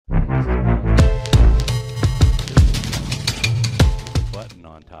Button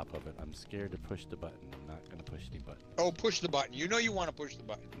on top of it. I'm scared to push the button. I'm not going to push any button. Oh, push the button. You know you want to push the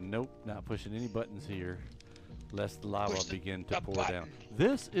button. Nope, not pushing any buttons here, lest the lava begin to pour button. down.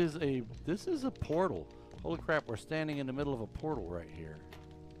 This is a portal. Holy crap! We're standing in the middle of a portal right here.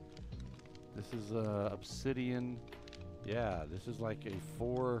 This is obsidian. Yeah, this is like a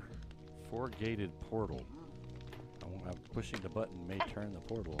four gated portal. I'm pushing the button may turn the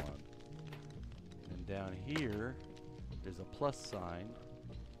portal on. And down here, there's a plus sign.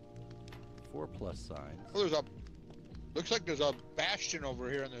 4 plus signs. Oh, looks like there's a bastion over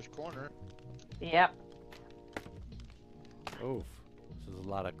here in this corner. Yep. Oof. This is a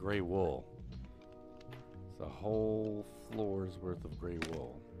lot of gray wool. It's a whole floor's worth of gray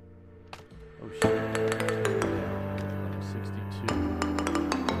wool. Oh shit. Level 62.